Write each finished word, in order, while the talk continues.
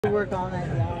Work all night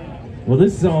long. Well,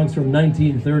 this song's from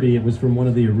 1930. It was from one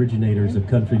of the originators of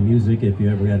country music, if you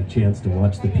ever got a chance to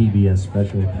watch the PBS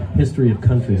special, History of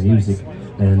Country Music.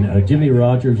 And Jimmy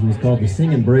Rogers was called the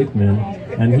Singin' Brakeman,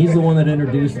 and he's the one that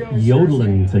introduced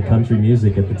yodeling to country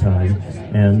music at the time.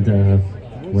 And,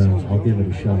 well, I'll give it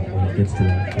a shot when it gets to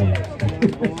that point.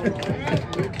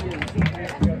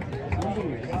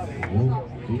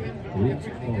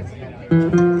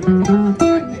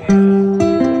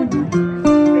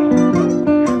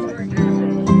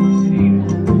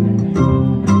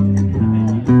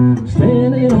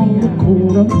 Standing on the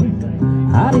corner,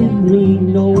 I didn't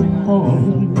mean no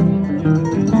harm.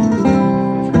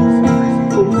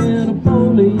 But when a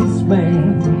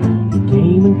policeman, he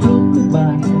came and took me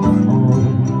by the arm.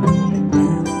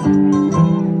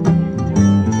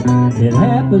 It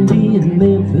happened in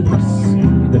Memphis,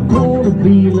 the corner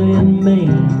Beeland,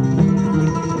 Maine.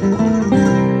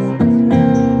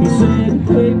 He said,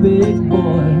 "Hey big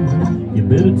boy, you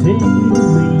better take me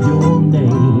your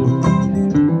name.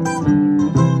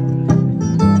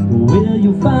 Well,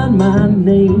 you'll find my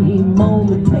name on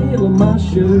the tail of my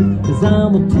shirt, 'cause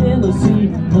I'm a Tennessee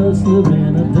hustler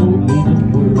and I don't need to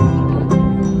work."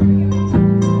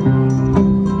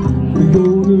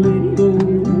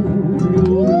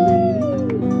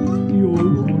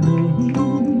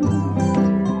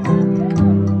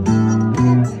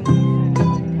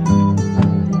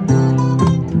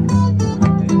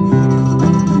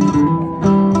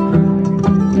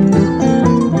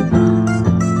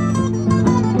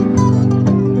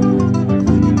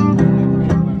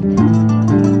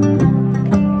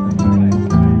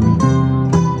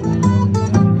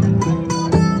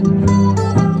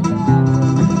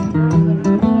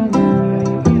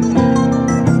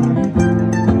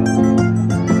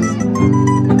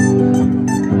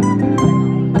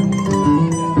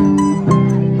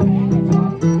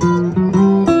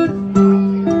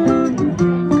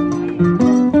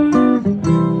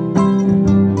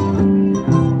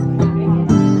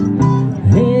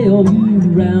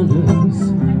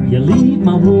 You leave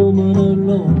my woman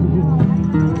alone,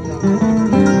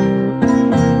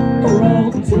 or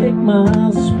I'll take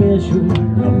my special,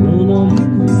 I'll run on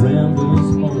you around this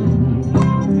home.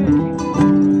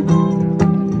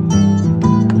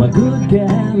 My good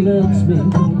guy loves me,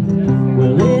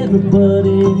 well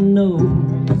everybody knows.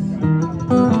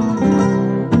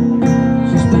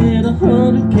 She spent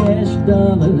 $100 cash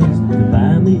to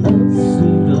buy me a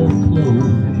suit of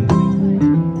clothes.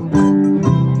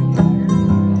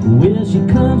 Well, she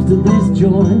comes to this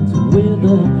joint with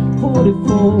a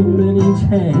 44-inch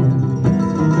hand.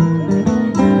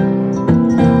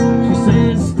 She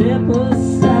says, "Step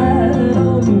aside,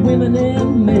 all you women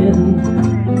and men,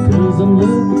 'cause I'm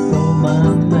looking for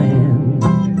my man."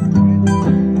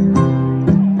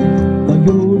 Oh,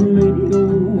 you're the lady, oh,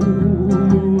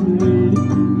 you're the lady,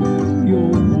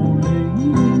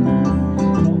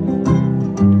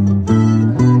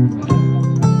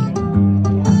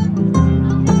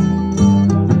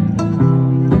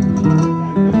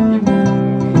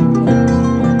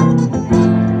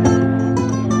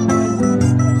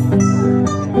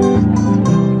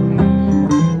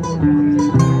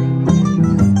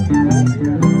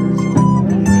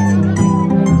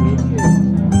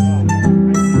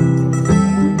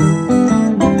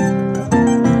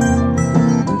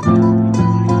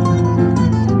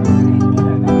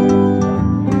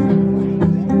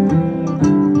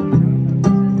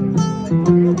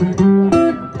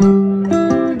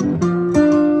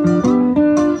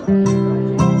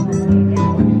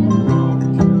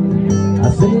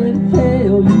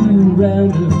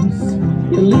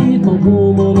 you leave my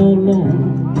woman alone,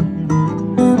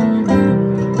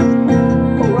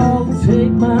 or I'll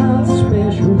take my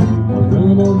special, I'll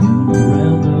run on you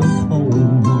around us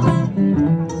home.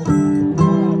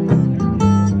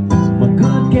 My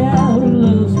good gal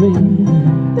loves me,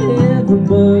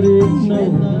 everybody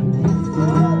knows.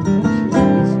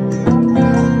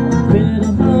 Spent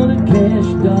 $100 cash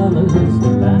to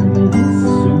buy me this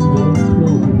suit of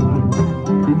clothes.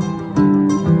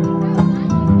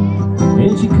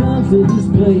 And she comes to this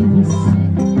place,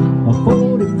 a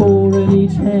 44 in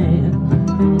each hand.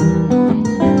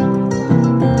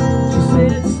 She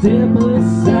said, "Step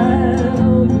aside,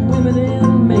 all you women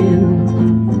and men,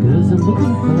 'cause I'm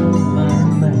looking for my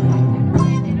man."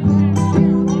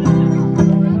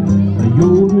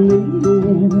 You're